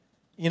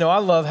You know, I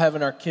love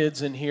having our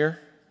kids in here.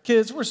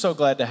 Kids, we're so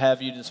glad to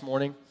have you this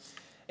morning.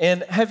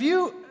 And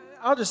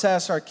I'll just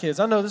ask our kids,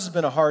 I know this has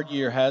been a hard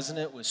year, hasn't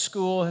it? With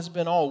school has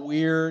been all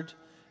weird,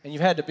 and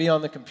you've had to be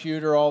on the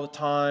computer all the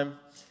time.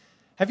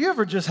 Have you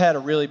ever just had a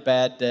really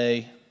bad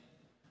day?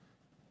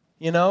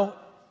 You know,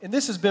 and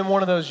this has been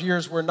one of those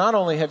years where not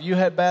only have you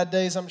had bad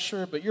days, I'm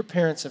sure, but your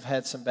parents have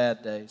had some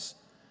bad days.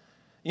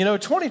 You know,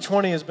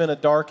 2020 has been a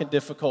dark and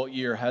difficult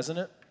year, hasn't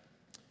it?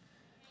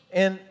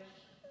 And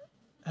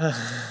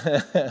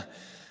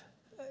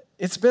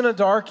it's been a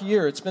dark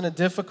year. It's been a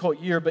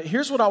difficult year. But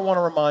here's what I want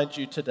to remind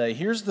you today.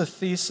 Here's the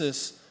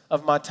thesis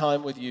of my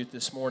time with you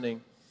this morning,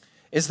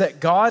 is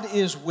that God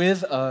is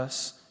with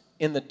us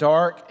in the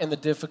dark and the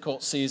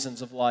difficult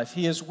seasons of life.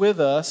 He is with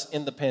us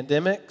in the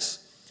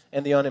pandemics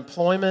and the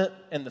unemployment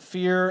and the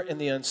fear and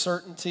the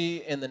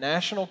uncertainty and the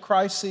national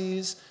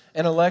crises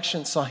and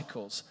election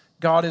cycles.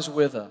 God is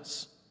with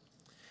us.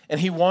 And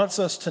He wants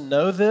us to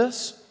know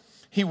this.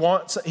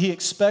 He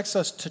expects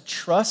us to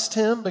trust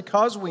Him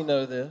because we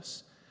know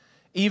this,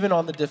 even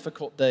on the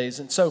difficult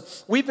days. And so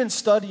we've been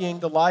studying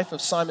the life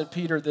of Simon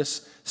Peter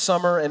this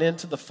summer and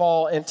into the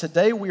fall, and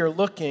today we are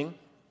looking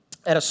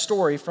at a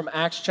story from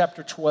Acts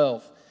chapter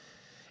 12.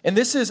 And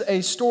this is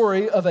a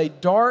story of a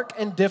dark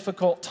and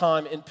difficult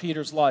time in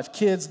Peter's life.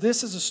 Kids,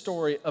 this is a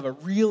story of a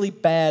really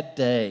bad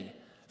day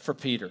for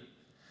Peter.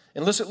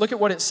 And listen, look at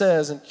what it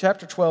says in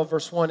chapter 12,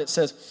 verse 1. It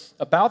says,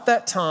 "About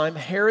that time,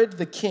 Herod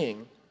the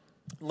king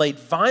laid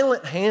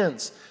violent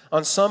hands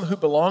on some who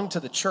belonged to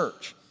the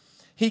church.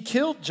 He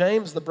killed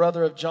James, the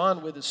brother of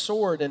John, with his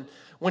sword, and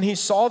when he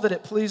saw that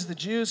it pleased the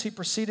Jews, he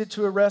proceeded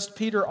to arrest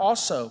Peter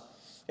also.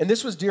 And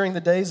this was during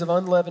the days of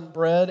unleavened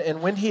bread,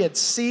 and when he had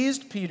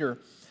seized Peter,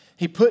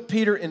 he put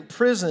Peter in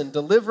prison,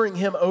 delivering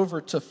him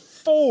over to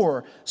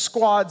 4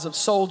 squads of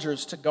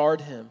soldiers to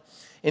guard him,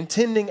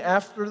 intending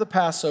after the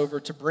Passover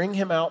to bring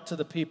him out to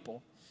the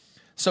people.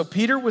 So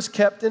Peter was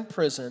kept in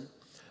prison,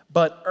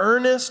 but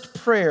earnest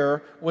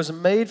prayer was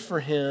made for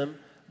him,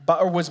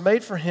 earnest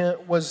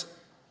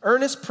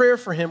prayer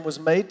for him was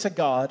made to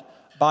God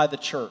by the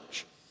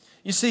church."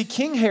 You see,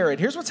 King Herod,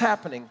 here's what's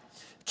happening.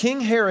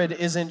 King Herod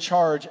is in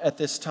charge at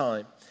this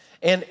time.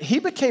 And he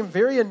became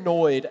very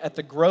annoyed at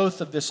the growth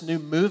of this new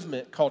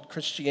movement called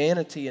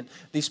Christianity and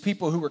these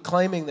people who were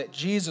claiming that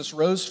Jesus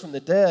rose from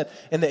the dead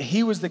and that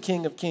He was the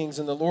King of Kings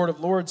and the Lord of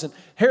Lords. And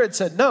Herod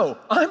said, "No,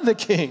 I'm the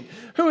king.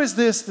 Who is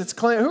this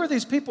who are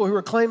these people who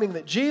are claiming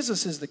that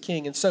Jesus is the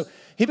king?" And so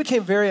he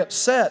became very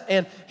upset,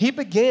 and he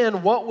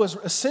began what was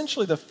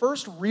essentially the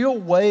first real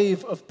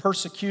wave of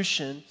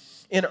persecution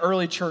in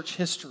early church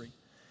history.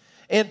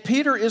 And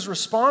Peter is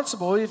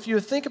responsible. If you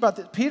think about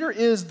that, Peter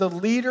is the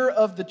leader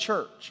of the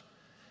church.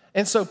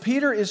 And so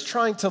Peter is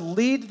trying to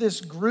lead this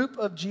group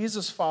of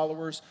Jesus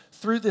followers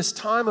through this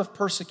time of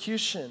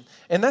persecution.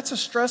 And that's a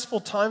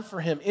stressful time for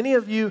him. Any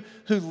of you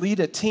who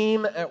lead a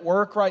team at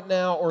work right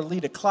now or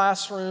lead a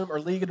classroom or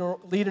lead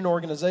an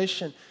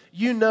organization,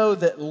 you know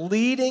that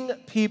leading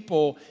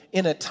people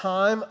in a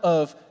time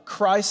of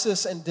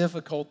crisis and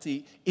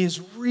difficulty is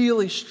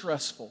really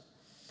stressful.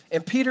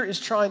 And Peter is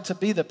trying to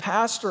be the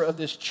pastor of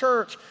this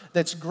church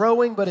that's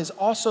growing but is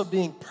also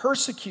being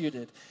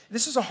persecuted.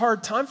 This is a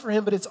hard time for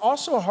him, but it's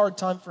also a hard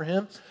time for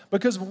him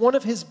because one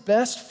of his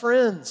best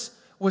friends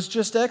was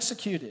just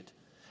executed.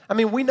 I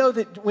mean, we know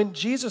that when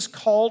Jesus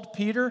called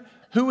Peter,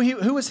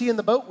 who was he in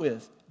the boat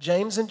with?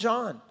 James and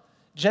John.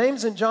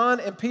 James and John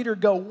and Peter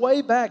go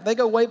way back. They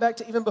go way back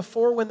to even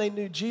before when they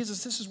knew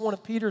Jesus. This is one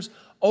of Peter's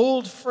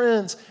old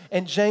friends,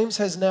 and James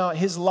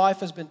his life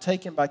has been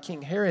taken by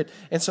King Herod,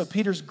 and so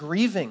Peter's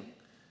grieving.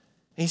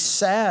 He's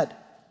sad.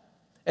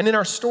 And in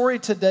our story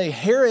today,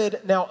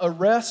 Herod now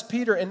arrests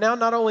Peter, and now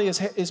not only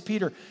is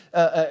Peter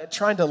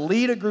trying to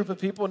lead a group of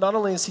people, not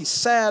only is he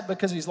sad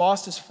because he's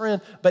lost his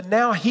friend, but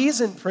now he's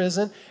in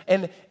prison,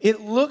 and it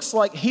looks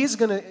like he's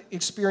going to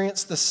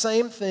experience the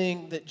same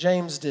thing that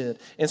James did.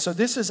 And so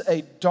this is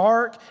a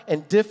dark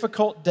and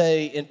difficult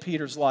day in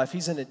Peter's life.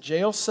 He's in a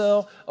jail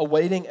cell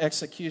awaiting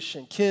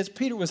execution. Kids,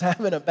 Peter was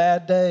having a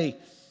bad day.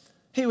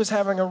 He was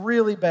having a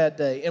really bad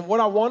day. And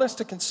what I want us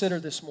to consider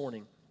this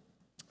morning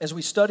as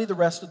we study the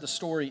rest of the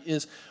story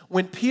is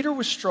when Peter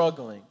was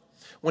struggling,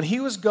 when he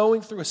was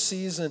going through a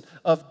season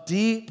of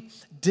deep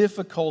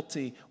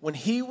difficulty, when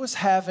he was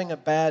having a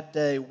bad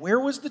day, where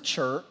was the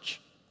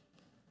church?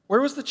 Where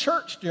was the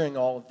church during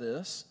all of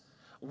this?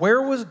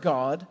 Where was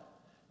God?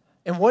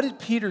 And what did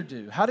Peter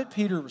do? How did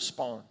Peter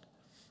respond?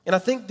 And I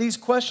think these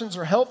questions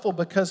are helpful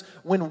because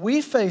when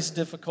we face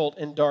difficult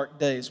and dark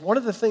days, one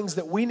of the things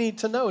that we need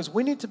to know is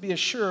we need to be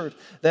assured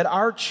that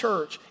our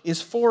church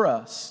is for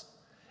us.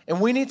 And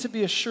we need to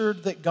be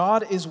assured that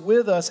God is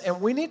with us,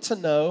 and we need to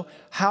know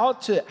how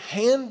to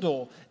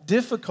handle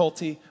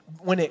difficulty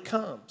when it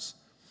comes.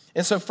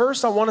 And so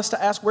first I want us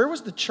to ask, where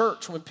was the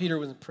church when Peter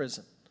was in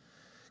prison?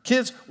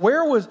 Kids,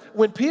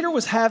 when Peter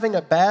was having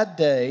a bad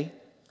day,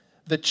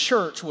 the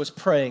church was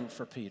praying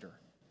for Peter.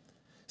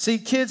 See,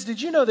 kids,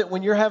 did you know that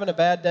when you're having a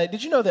bad day,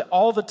 did you know that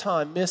all the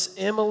time, Miss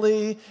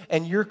Emily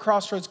and your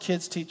Crossroads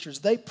Kids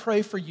teachers, they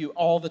pray for you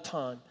all the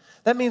time?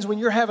 That means when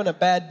you're having a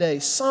bad day,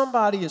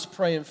 somebody is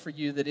praying for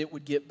you that it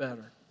would get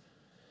better.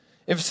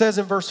 If it says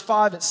in verse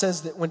 5, it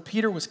says that when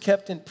Peter was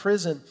kept in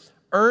prison,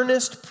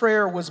 earnest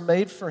prayer was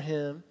made for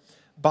him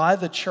by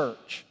the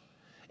church.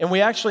 And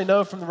we actually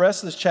know from the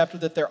rest of this chapter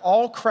that they're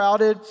all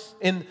crowded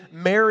in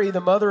Mary,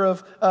 the mother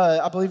of,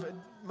 I believe,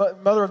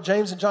 mother of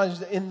James and John,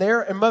 in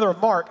there, and mother of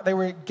Mark. They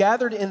were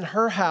gathered in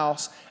her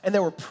house, and they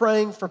were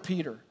praying for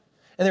Peter.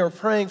 And they were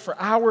praying for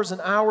hours and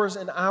hours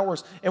and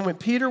hours. And when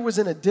Peter was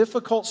in a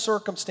difficult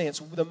circumstance,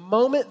 the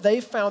moment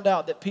they found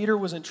out that Peter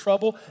was in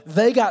trouble,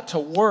 they got to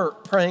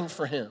work praying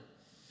for him.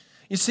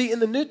 You see, in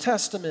the New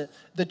Testament,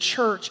 the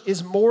church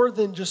is more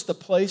than just the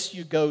place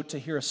you go to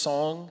hear a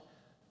song,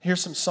 hear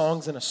some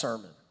songs and a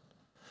sermon.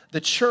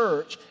 The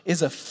church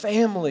is a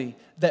family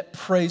that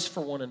prays for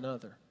one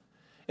another.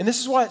 And this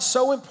is why it's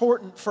so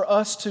important for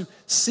us to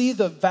see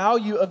the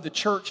value of the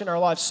church in our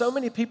lives. So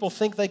many people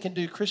think they can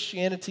do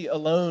Christianity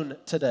alone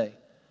today.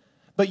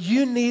 But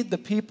you need the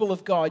people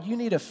of God. You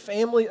need a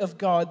family of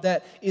God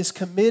that is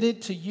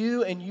committed to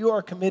you and you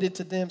are committed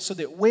to them so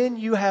that when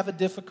you have a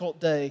difficult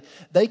day,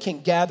 they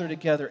can gather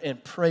together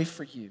and pray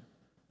for you.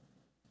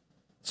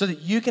 So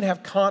that you can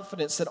have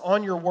confidence that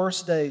on your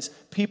worst days,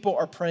 people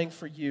are praying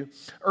for you.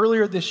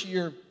 Earlier this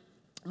year,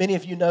 many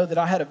of you know that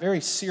I had a very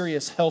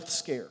serious health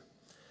scare.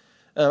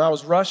 I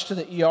was rushed to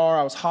the ER.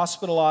 I was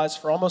hospitalized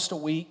for almost a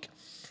week.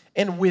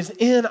 And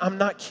within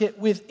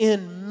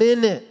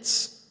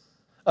minutes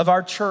of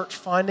our church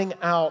finding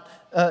out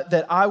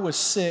that I was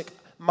sick,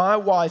 my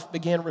wife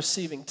began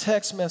receiving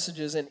text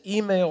messages and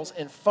emails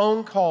and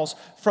phone calls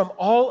from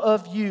all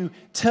of you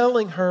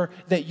telling her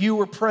that you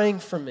were praying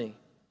for me.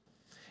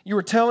 You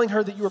were telling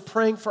her that you were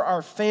praying for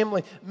our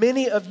family.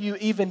 Many of you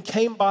even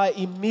came by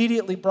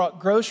immediately, brought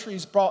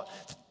groceries, brought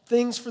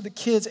things for the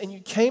kids, and you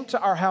came to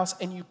our house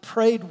and you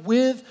prayed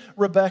with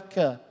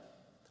Rebecca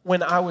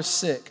when I was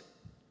sick.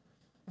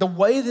 The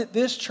way that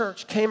this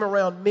church came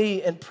around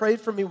me and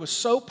prayed for me was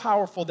so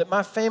powerful that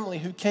my family,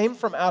 who came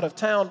from out of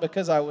town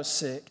because I was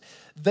sick,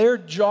 their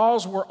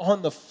jaws were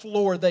on the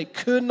floor. They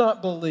could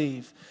not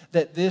believe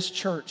that this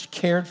church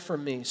cared for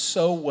me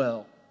so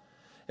well.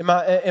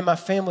 And my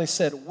family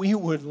said, we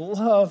would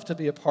love to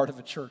be a part of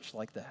a church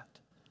like that.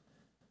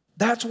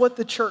 That's what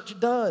the church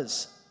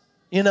does,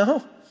 you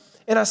know?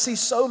 And I see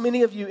so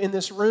many of you in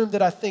this room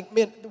that I think,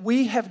 man,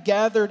 we have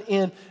gathered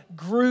in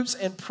groups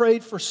and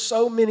prayed for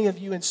so many of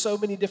you in so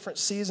many different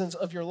seasons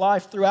of your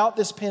life. Throughout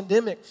this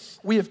pandemic,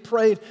 we have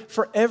prayed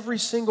for every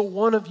single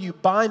one of you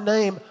by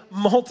name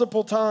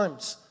multiple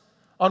times.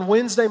 On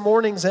Wednesday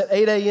mornings at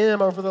 8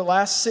 a.m. over the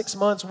last 6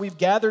 months, we've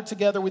gathered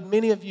together with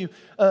many of you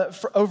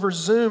over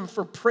Zoom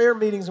for prayer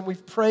meetings, and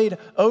we've prayed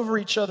over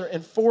each other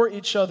and for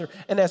each other.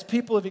 And as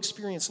people have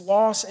experienced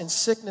loss and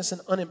sickness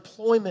and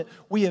unemployment,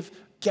 we have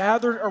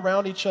gathered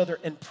around each other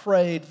and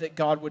prayed that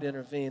God would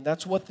intervene.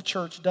 That's what the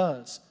church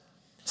does.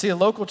 See, a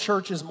local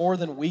church is more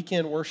than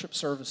weekend worship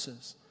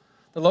services.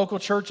 The local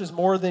church is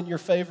more than your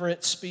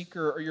favorite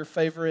speaker or your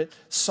favorite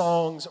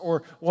songs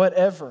or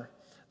whatever.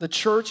 The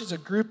church is a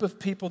group of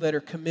people that are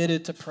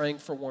committed to praying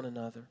for one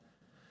another.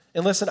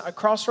 And listen, at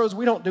Crossroads,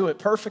 we don't do it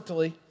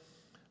perfectly,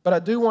 but I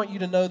do want you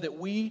to know that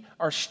we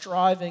are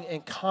striving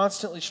and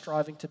constantly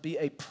striving to be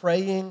a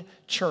praying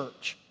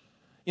church.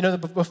 You know,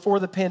 before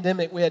the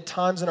pandemic, we had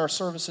times in our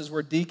services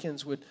where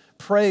deacons would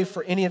pray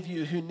for any of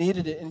you who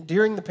needed it. And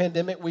during the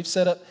pandemic, we've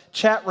set up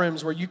chat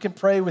rooms where you can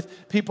pray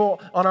with people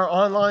on our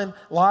online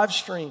live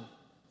stream.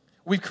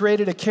 We've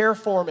created a care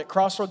form at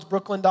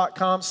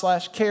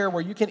crossroadsbrooklyn.com/care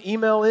where you can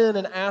email in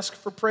and ask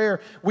for prayer.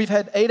 We've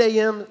had 8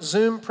 a.m.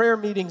 Zoom prayer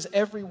meetings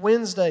every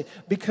Wednesday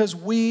because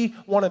we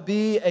want to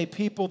be a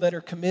people that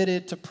are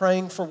committed to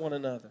praying for one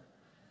another.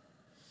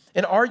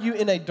 And are you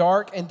in a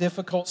dark and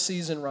difficult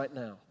season right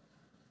now?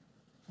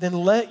 Then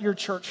let your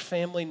church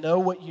family know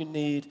what you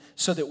need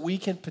so that we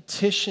can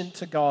petition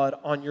to God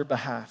on your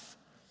behalf.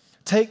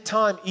 Take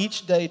time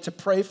each day to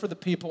pray for the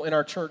people in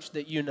our church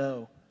that you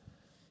know.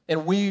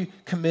 And we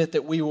commit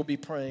that we will be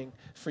praying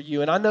for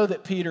you. And I know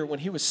that Peter, when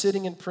he was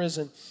sitting in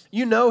prison,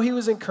 you know he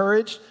was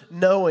encouraged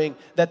knowing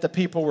that the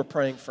people were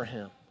praying for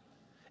him.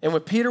 And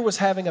when Peter was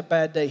having a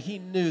bad day, he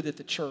knew that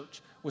the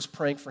church was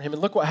praying for him.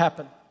 And look what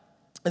happened.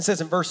 It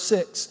says in verse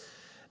 6,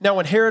 now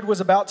when Herod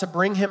was about to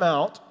bring him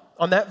out,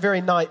 on that very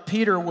night,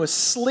 Peter was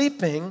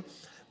sleeping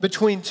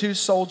between two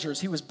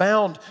soldiers. He was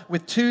bound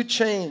with 2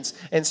 chains,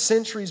 and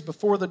sentries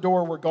before the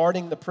door were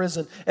guarding the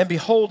prison. And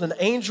behold, an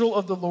angel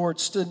of the Lord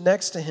stood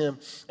next to him,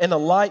 and a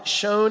light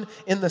shone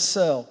in the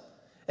cell.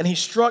 And he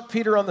struck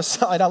Peter on the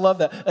side. I love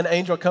that. An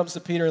angel comes to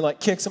Peter and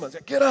kicks him.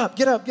 Like, get up,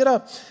 get up, get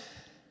up.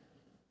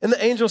 And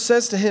the angel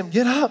says to him,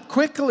 get up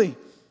quickly.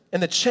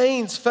 And the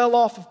chains fell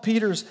off of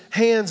Peter's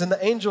hands, and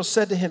the angel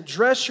said to him,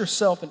 dress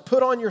yourself and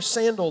put on your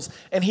sandals.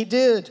 And he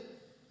did.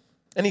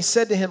 And he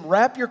said to him,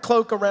 wrap your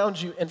cloak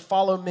around you and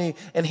follow me.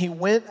 And he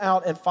went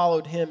out and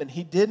followed him. And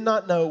he did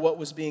not know what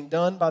was being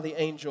done by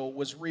the angel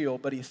was real,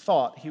 but he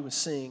thought he was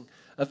seeing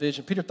a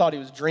vision. Peter thought he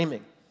was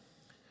dreaming.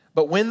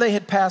 But when they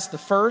had passed the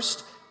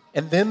first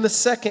And then the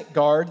second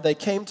guard, they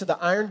came to the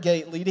iron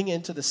gate leading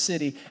into the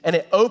city, and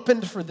it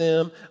opened for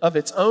them of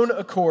its own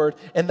accord,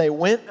 and they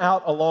went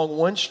out along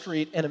one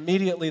street, and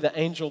immediately the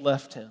angel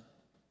left him.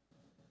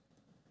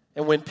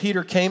 And when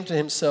Peter came to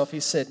himself, he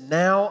said,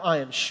 "Now I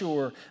am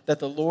sure that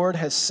the Lord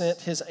has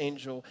sent his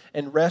angel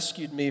and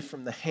rescued me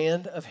from the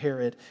hand of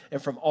Herod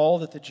and from all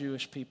that the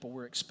Jewish people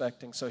were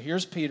expecting." So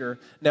here's Peter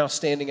now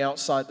standing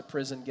outside the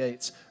prison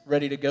gates,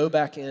 ready to go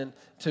back in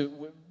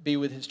to be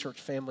with his church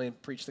family and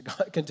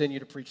continue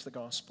to preach the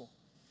gospel.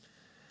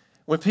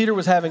 When Peter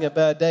was having a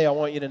bad day, I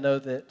want you to know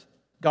that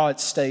God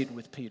stayed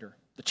with Peter.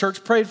 The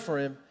church prayed for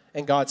him,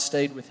 and God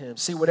stayed with him.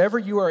 See, whatever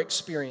you are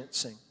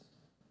experiencing,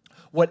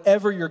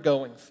 whatever you're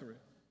going through,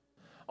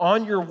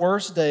 on your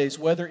worst days,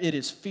 whether it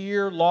is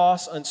fear,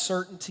 loss,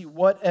 uncertainty,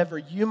 whatever,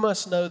 you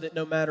must know that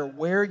no matter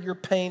where your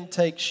pain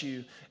takes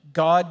you,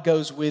 God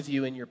goes with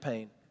you in your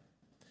pain.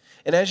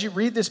 And as you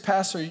read this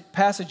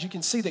passage, you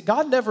can see that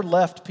God never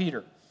left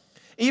Peter.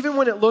 Even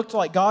when it looked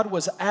like God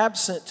was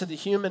absent to the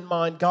human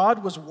mind,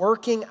 God was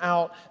working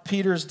out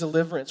Peter's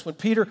deliverance. When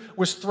Peter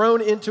was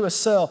thrown into a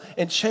cell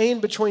and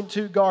chained between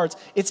two guards,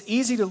 it's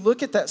easy to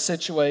look at that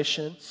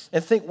situation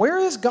and think, where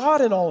is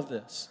God in all of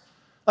this?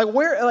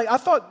 I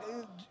thought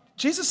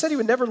Jesus said he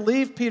would never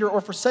leave Peter or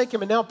forsake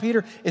him, and now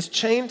Peter is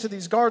chained to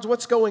these guards.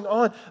 What's going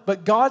on?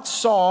 But God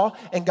saw,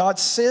 and God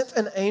sent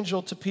an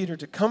angel to Peter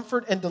to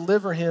comfort and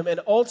deliver him and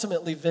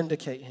ultimately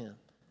vindicate him.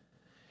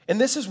 And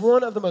this is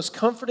one of the most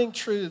comforting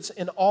truths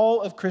in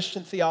all of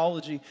Christian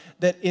theology,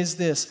 that is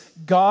this: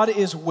 God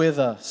is with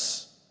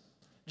us.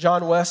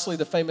 John Wesley,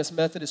 the famous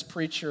Methodist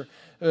preacher,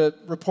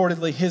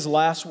 reportedly his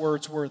last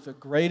words were, "The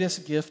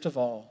greatest gift of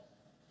all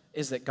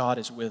is that God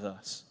is with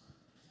us.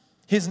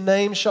 His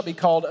name shall be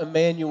called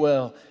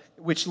Emmanuel,"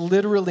 which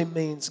literally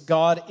means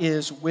God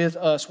is with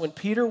us. When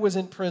Peter was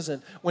in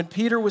prison, when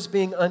Peter was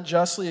being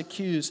unjustly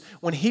accused,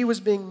 when he was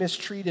being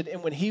mistreated,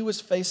 and when he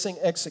was facing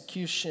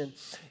execution,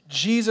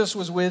 Jesus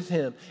was with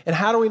him. And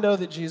how do we know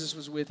that Jesus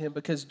was with him?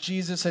 Because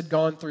Jesus had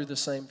gone through the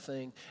same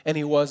thing, and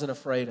he wasn't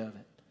afraid of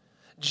it.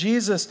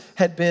 Jesus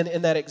had been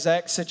in that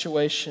exact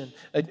situation,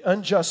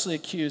 unjustly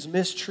accused,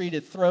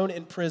 mistreated, thrown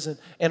in prison,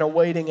 and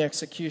awaiting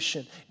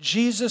execution.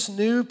 Jesus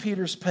knew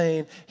Peter's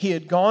pain. He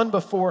had gone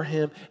before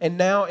him, and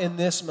now in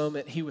this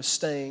moment, he was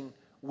staying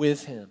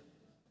with him.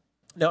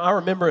 Now, I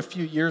remember a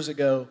few years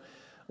ago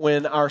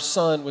when our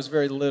son was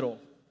very little.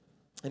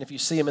 And if you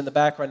see him in the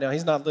back right now,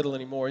 he's not little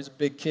anymore. He's a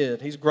big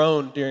kid. He's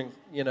grown during,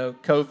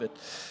 COVID.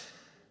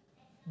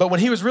 But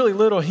when he was really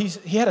little,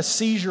 he had a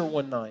seizure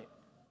one night.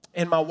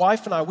 And my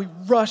wife and I, we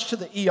rushed to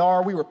the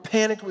ER. We were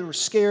panicked. We were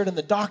scared. And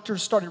the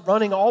doctors started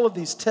running all of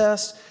these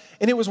tests.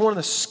 And it was one of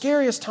the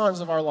scariest times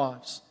of our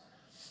lives.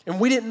 And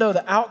we didn't know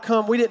the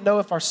outcome. We didn't know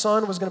if our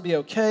son was going to be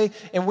okay.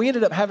 And we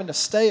ended up having to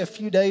stay a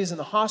few days in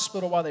the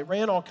hospital while they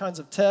ran all kinds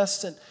of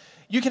tests. And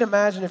you can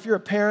imagine, if you're a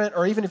parent,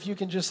 or even if you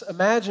can just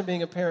imagine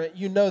being a parent,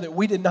 you know that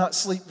we did not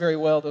sleep very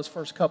well those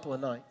first couple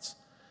of nights.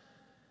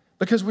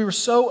 Because we were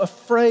so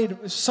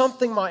afraid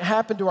something might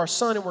happen to our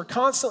son, and we're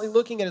constantly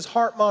looking at his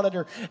heart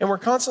monitor, and we're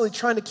constantly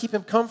trying to keep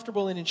him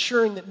comfortable and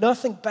ensuring that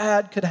nothing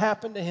bad could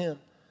happen to him.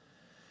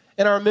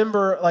 And I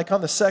remember,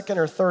 on the second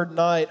or third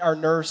night, our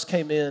nurse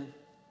came in,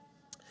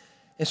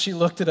 and she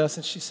looked at us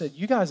and she said,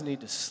 "You guys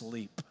need to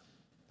sleep."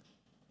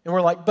 And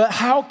we're like, "But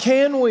how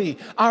can we?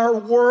 Our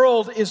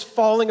world is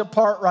falling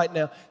apart right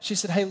now." She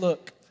said, "Hey,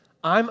 look,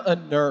 I'm a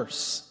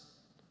nurse.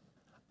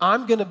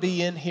 I'm going to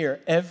be in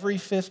here every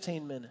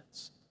 15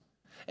 minutes.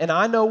 And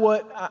I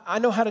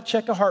know how to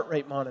check a heart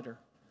rate monitor.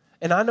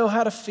 And I know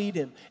how to feed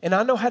him. And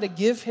I know how to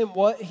give him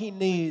what he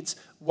needs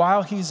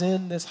while he's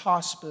in this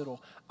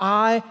hospital.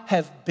 I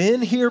have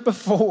been here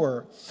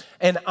before,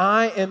 and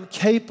I am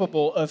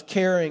capable of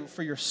caring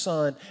for your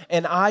son.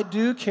 And I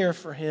do care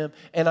for him,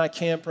 and I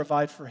can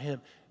provide for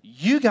him.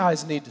 You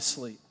guys need to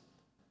sleep."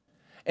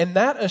 And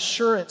that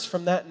assurance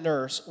from that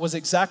nurse was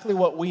exactly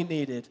what we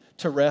needed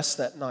to rest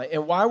that night.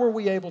 And why were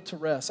we able to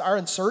rest? Our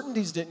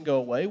uncertainties didn't go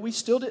away. We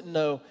still didn't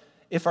know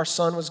if our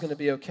son was going to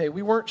be okay.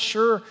 We weren't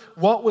sure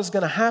what was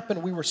going to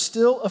happen. We were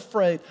still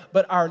afraid.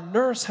 But our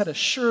nurse had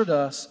assured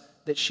us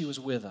that she was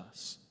with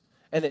us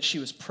and that she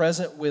was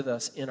present with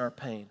us in our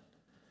pain.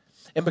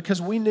 And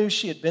because we knew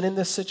she had been in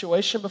this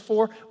situation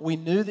before, we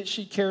knew that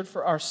she cared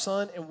for our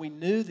son, and we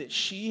knew that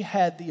she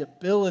had the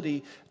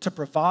ability to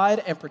provide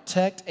and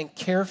protect and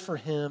care for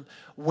him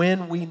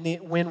when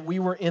we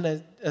were in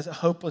a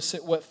hopeless,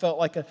 what felt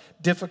like a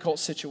difficult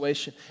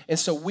situation. And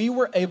so we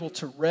were able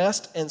to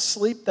rest and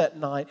sleep that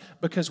night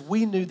because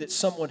we knew that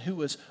someone who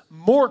was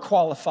more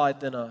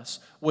qualified than us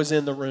was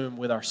in the room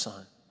with our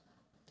son.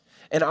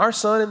 And our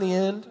son in the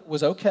end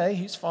was okay.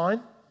 He's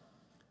fine.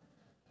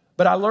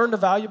 But I learned a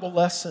valuable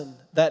lesson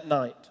that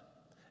night,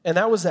 and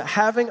that was that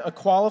having a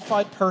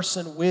qualified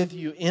person with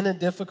you in a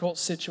difficult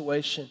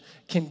situation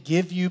can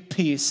give you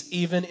peace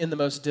even in the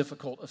most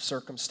difficult of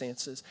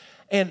circumstances.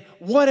 And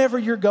whatever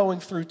you're going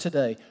through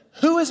today,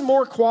 who is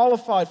more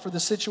qualified for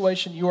the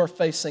situation you are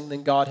facing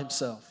than God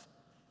himself?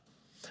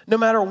 No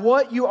matter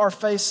what you are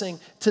facing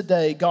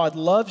today, God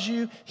loves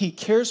you, He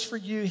cares for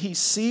you, He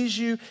sees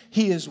you,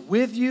 He is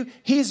with you,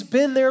 He's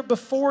been there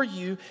before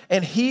you,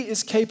 and He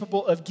is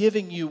capable of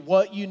giving you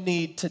what you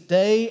need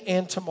today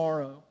and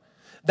tomorrow.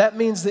 That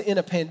means that in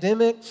a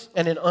pandemic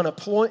and in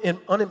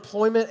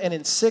unemployment and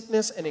in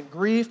sickness and in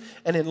grief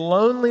and in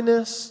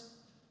loneliness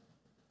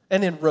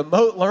and in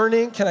remote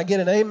learning, can I get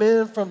an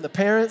amen from the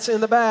parents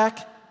in the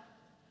back?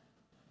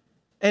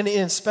 And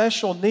in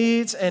special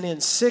needs and in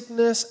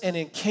sickness and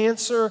in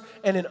cancer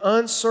and in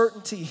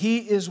uncertainty, He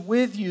is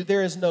with you.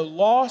 There is no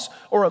loss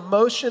or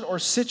emotion or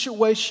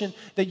situation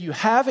that you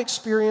have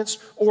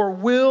experienced or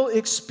will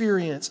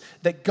experience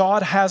that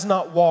God has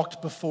not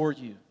walked before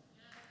you.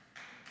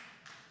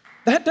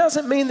 That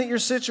doesn't mean that your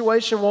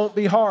situation won't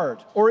be hard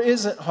or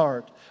isn't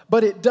hard,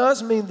 but it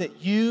does mean that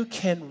you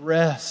can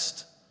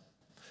rest.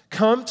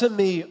 Come to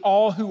me,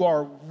 all who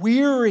are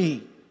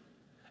weary,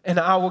 and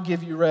I will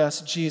give you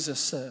rest, Jesus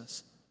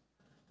says.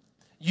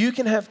 You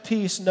can have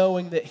peace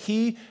knowing that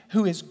He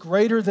who is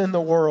greater than the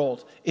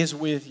world is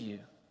with you.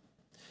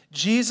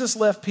 Jesus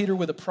left Peter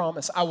with a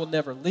promise: I will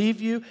never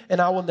leave you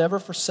and I will never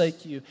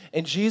forsake you.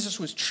 And Jesus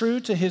was true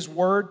to His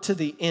word to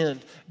the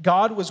end.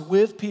 God was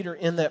with Peter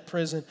in that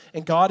prison,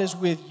 and God is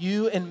with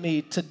you and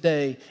me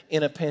today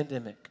in a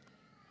pandemic.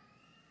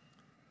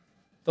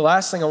 The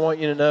last thing I want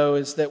you to know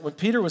is that when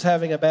Peter was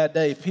having a bad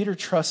day, Peter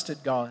trusted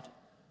God.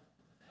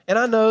 And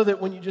I know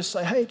that when you just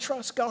say, hey,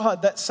 trust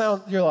God,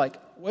 you're like,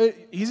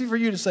 easy for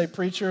you to say,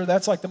 preacher.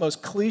 That's like the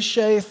most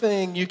cliche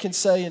thing you can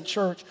say in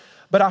church.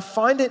 But I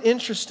find it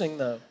interesting,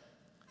 though.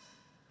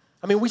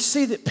 I mean, we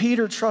see that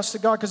Peter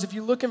trusted God because if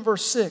you look in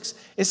verse 6,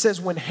 it says,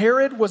 when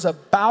Herod was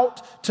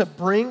about to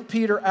bring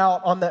Peter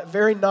out on that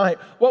very night,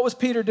 what was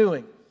Peter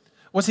doing?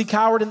 Was he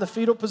cowered in the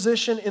fetal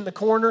position in the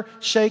corner,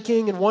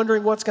 shaking and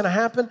wondering what's going to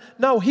happen?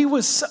 No, he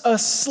was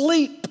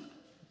asleep,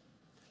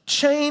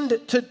 chained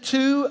to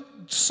 2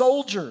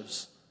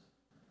 soldiers.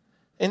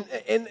 And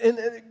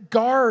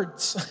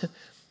guards.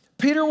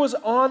 Peter was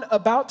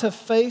about to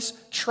face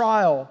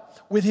trial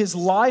with his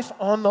life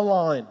on the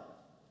line.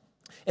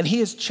 And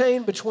he is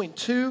chained between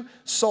 2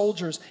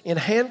 soldiers in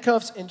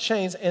handcuffs and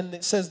chains. And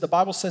the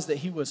Bible says that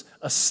he was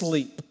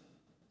asleep.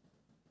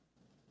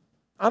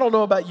 I don't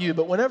know about you,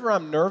 but whenever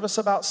I'm nervous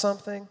about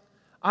something,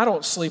 I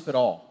don't sleep at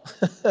all.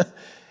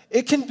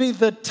 It can be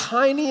the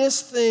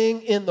tiniest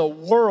thing in the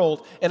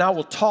world, and I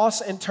will toss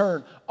and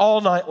turn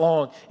all night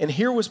long. And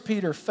here was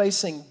Peter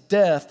facing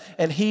death,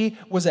 and he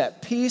was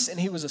at peace, and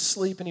he was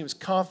asleep, and he was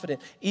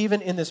confident,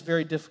 even in this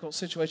very difficult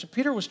situation.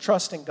 Peter was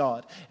trusting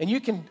God. And you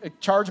can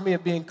charge me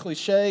of being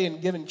cliche and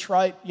giving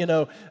trite,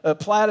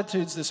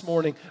 platitudes this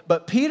morning,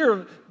 but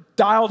Peter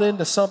dialed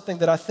into something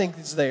that I think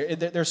is there.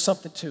 There's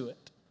something to it.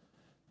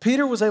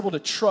 Peter was able to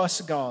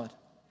trust God.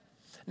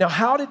 Now,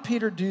 how did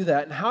Peter do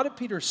that? And how did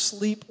Peter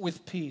sleep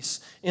with peace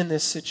in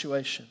this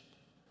situation?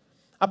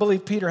 I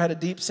believe Peter had a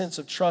deep sense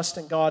of trust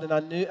in God,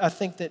 and I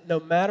think that no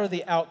matter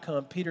the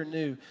outcome, Peter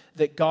knew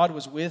that God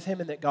was with him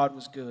and that God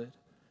was good.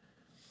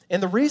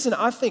 And the reason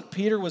I think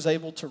Peter was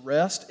able to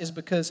rest is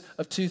because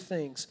of 2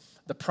 things: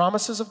 the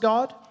promises of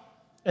God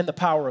and the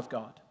power of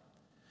God.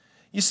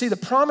 You see, the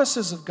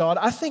promises of God,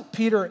 I think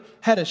Peter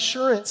had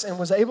assurance and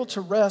was able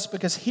to rest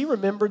because he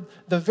remembered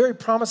the very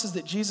promises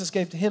that Jesus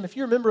gave to him. If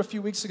you remember a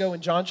few weeks ago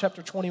in John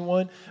chapter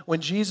 21,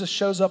 when Jesus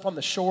shows up on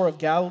the shore of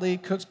Galilee,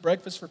 cooks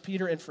breakfast for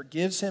Peter and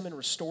forgives him and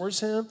restores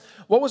him,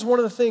 what was one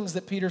of the things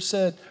that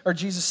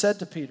Jesus said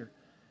to Peter?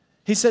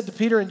 He said to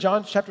Peter in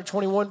John chapter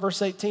 21,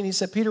 verse 18, he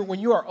said, Peter, when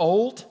you are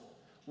old,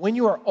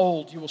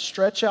 you will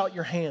stretch out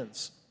your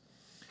hands,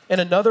 and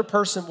another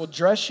person will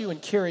dress you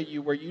and carry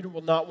you where you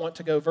will not want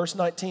to go. Verse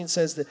 19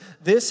 says that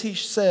this he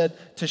said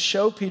to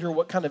show Peter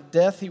what kind of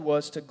death he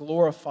was to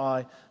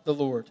glorify the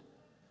Lord.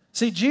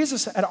 See,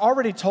 Jesus had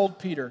already told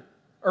Peter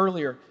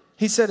earlier.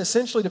 He said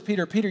essentially to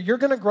Peter, Peter, you're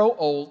going to grow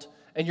old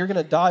and you're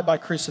going to die by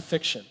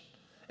crucifixion.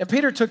 And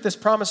Peter took this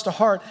promise to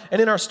heart.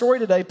 And in our story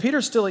today,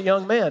 Peter's still a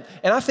young man.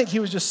 And I think he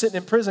was just sitting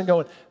in prison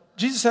going,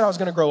 Jesus said I was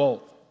going to grow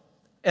old.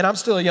 And I'm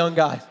still a young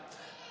guy.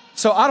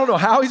 So I don't know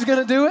how he's going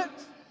to do it.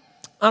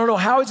 I don't know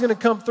how he's going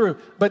to come through,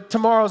 but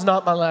tomorrow's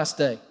not my last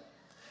day.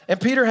 And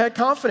Peter had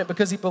confidence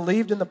because he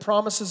believed in the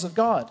promises of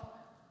God.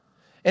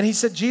 And he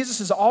said, Jesus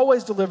has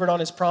always delivered on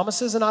his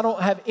promises, and I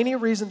don't have any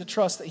reason to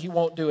trust that he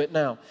won't do it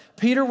now.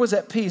 Peter was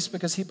at peace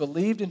because he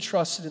believed and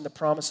trusted in the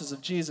promises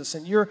of Jesus.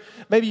 And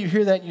maybe you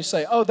hear that and you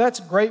say, oh,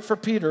 that's great for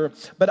Peter,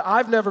 but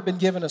I've never been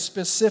given a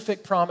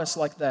specific promise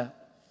like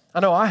that. I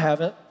know I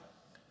haven't.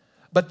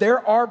 But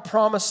there are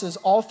promises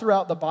all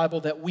throughout the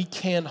Bible that we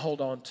can hold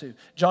on to.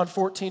 John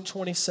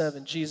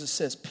 14:27, Jesus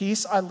says,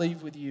 peace I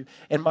leave with you,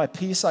 and my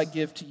peace I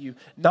give to you.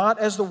 Not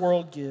as the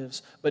world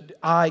gives, but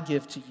I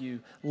give to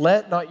you.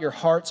 Let not your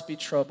hearts be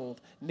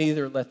troubled,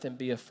 neither let them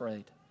be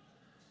afraid.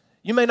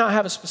 You may not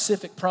have a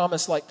specific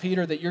promise like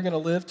Peter that you're going to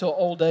live till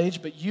old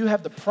age, but you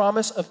have the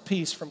promise of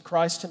peace from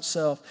Christ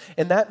himself.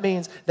 And that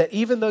means that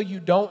even though you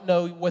don't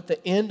know what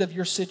the end of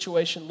your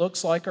situation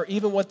looks like or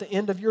even what the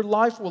end of your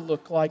life will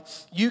look like,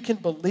 you can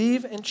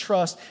believe and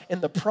trust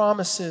in the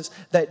promises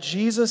that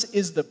Jesus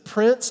is the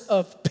Prince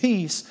of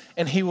Peace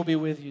and he will be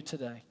with you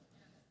today.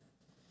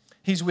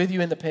 He's with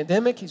you in the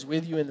pandemic, he's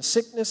with you in the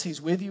sickness,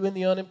 he's with you in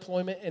the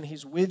unemployment, and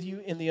he's with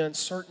you in the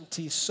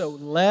uncertainty. So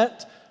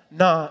let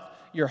not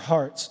your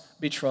hearts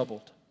be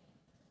troubled.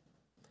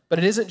 But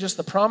it isn't just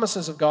the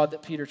promises of God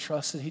that Peter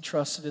trusted. He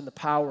trusted in the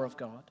power of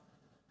God.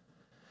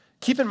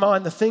 Keep in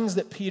mind the things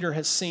that Peter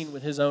has seen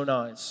with his own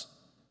eyes.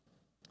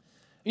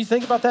 You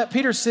think about that,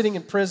 Peter's sitting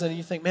in prison and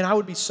you think, man, I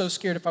would be so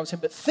scared if I was him.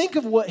 But think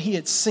of what he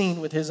had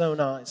seen with his own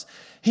eyes.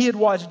 He had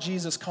watched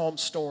Jesus calm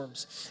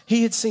storms.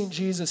 He had seen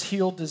Jesus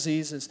heal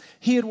diseases.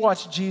 He had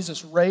watched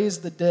Jesus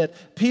raise the dead.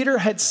 Peter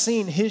had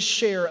seen his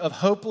share of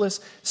hopeless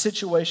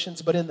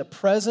situations, but in the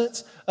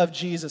presence of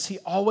Jesus, he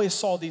always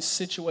saw these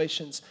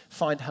situations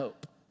find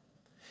hope.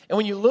 And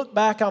when you look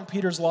back on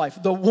Peter's life,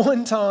 the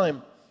one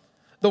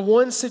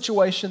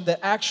situation that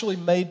actually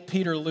made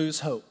Peter lose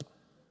hope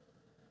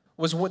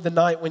was the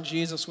night when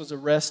Jesus was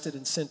arrested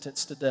and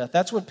sentenced to death.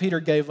 That's when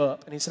Peter gave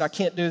up and he said, I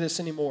can't do this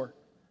anymore.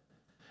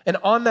 And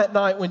on that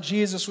night when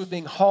Jesus was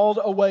being hauled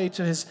away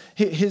to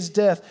his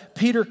death,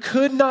 Peter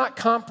could not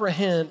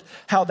comprehend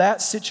how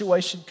that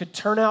situation could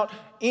turn out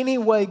any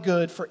way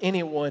good for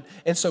anyone.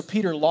 And so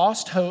Peter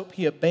lost hope,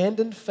 he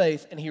abandoned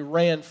faith, and he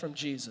ran from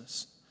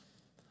Jesus.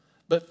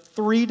 But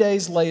 3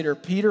 days later,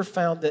 Peter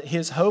found that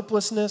his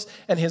hopelessness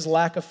and his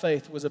lack of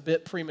faith was a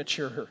bit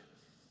premature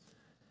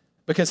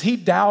because he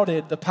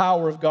doubted the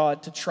power of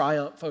God to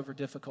triumph over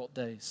difficult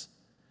days.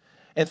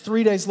 And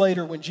 3 days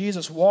later, when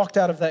Jesus walked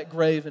out of that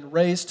grave and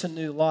raised to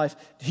new life,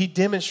 he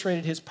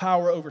demonstrated his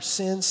power over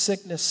sin,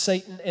 sickness,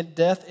 Satan, and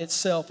death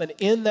itself. And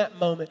in that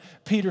moment,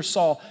 Peter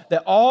saw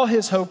that all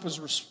his hope was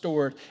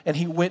restored, and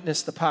he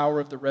witnessed the power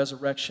of the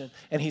resurrection.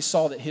 And he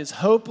saw that his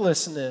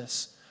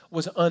hopelessness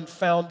was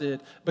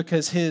unfounded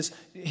because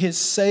his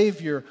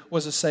Savior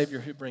was a Savior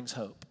who brings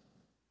hope.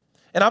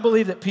 And I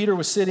believe that Peter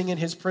was sitting in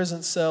his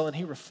prison cell and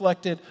he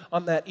reflected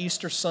on that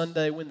Easter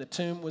Sunday when the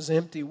tomb was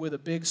empty with a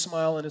big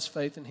smile on his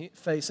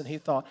face and he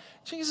thought,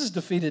 Jesus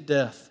defeated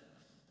death.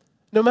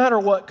 No matter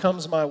what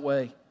comes my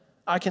way,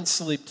 I can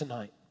sleep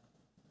tonight.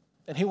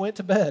 And he went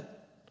to bed.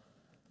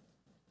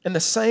 And the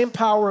same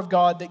power of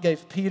God that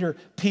gave Peter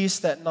peace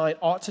that night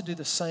ought to do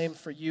the same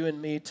for you and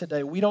me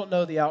today. We don't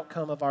know the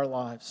outcome of our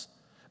lives,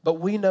 but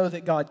we know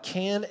that God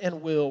can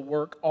and will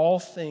work all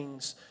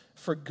things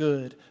for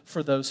good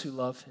for those who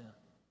love him.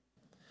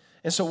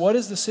 And so what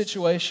is the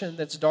situation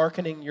that's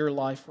darkening your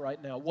life right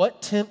now?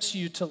 What tempts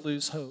you to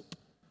lose hope?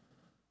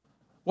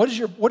 What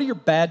do your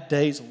bad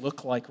days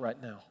look like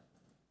right now?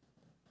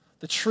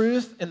 The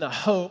truth and the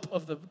hope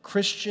of the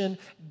Christian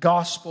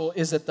gospel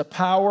is that the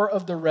power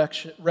of the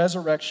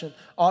resurrection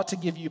ought to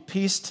give you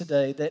peace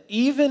today, that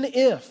even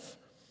if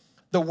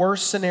the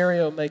worst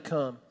scenario may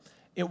come,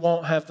 it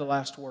won't have the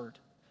last word.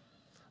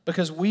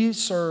 Because we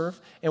serve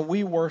and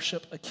we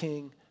worship a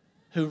king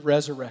who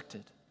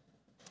resurrected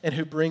and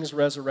who brings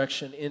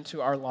resurrection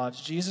into our lives.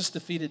 Jesus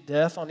defeated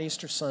death on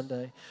Easter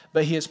Sunday,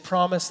 but he has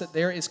promised that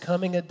there is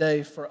coming a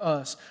day for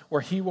us where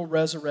he will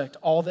resurrect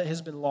all that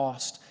has been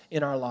lost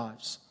in our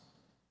lives.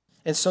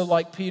 And so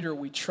like Peter,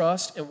 we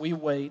trust and we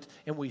wait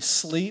and we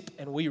sleep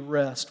and we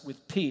rest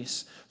with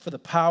peace for the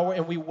power,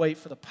 and we wait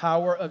for the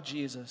power of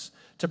Jesus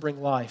to bring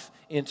life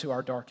into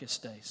our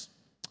darkest days.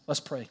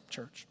 Let's pray,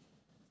 church.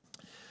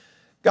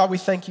 God, we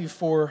thank you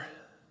for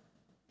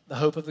the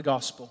hope of the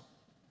gospel,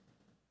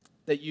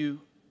 that you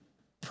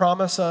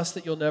promise us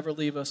that you'll never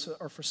leave us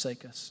or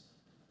forsake us,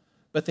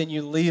 but then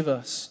you leave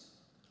us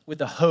with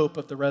the hope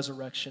of the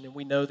resurrection, and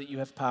we know that you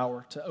have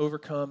power to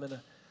overcome and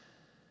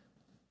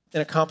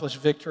accomplish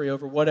victory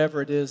over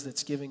whatever it is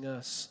that's giving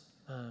us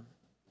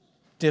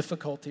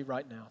difficulty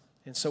right now.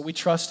 And so we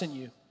trust in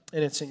you,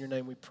 and it's in your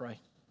name we pray.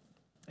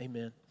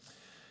 Amen.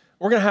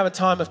 We're going to have a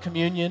time of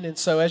communion, and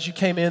so as you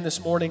came in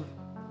this morning,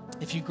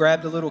 if you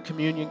grabbed a little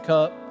communion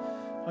cup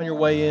on your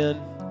way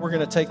in, we're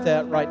going to take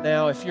that right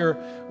now. If you're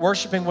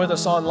worshiping with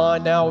us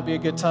online now, would be a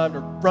good time to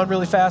run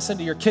really fast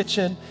into your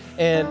kitchen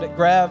and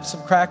grab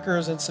some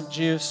crackers and some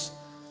juice,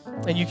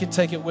 and you can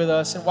take it with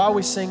us. And while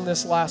we sing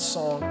this last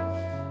song,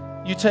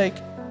 you take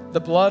the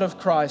blood of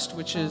Christ,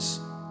 which is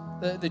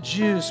the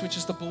juice, which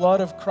is the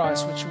blood of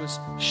Christ, which was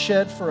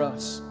shed for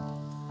us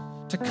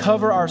to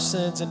cover our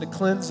sins and to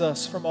cleanse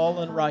us from all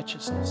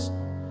unrighteousness.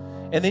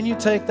 And then you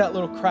take that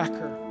little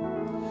cracker,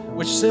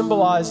 which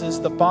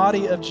symbolizes the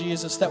body of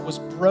Jesus that was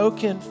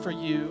broken for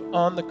you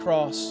on the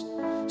cross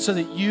so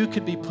that you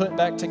could be put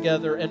back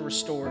together and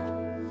restored.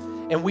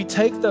 And we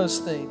take those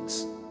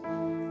things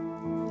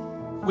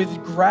with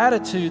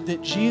gratitude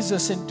that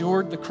Jesus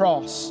endured the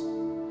cross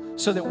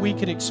so that we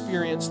could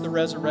experience the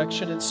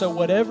resurrection. And so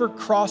whatever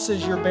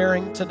crosses you're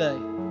bearing today,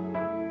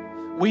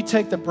 we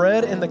take the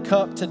bread and the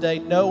cup today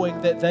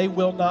knowing that they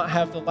will not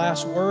have the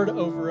last word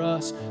over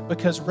us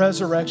because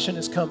resurrection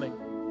is coming.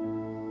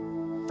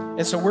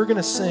 And so we're going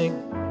to sing,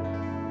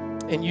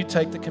 and you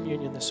take the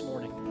communion this morning.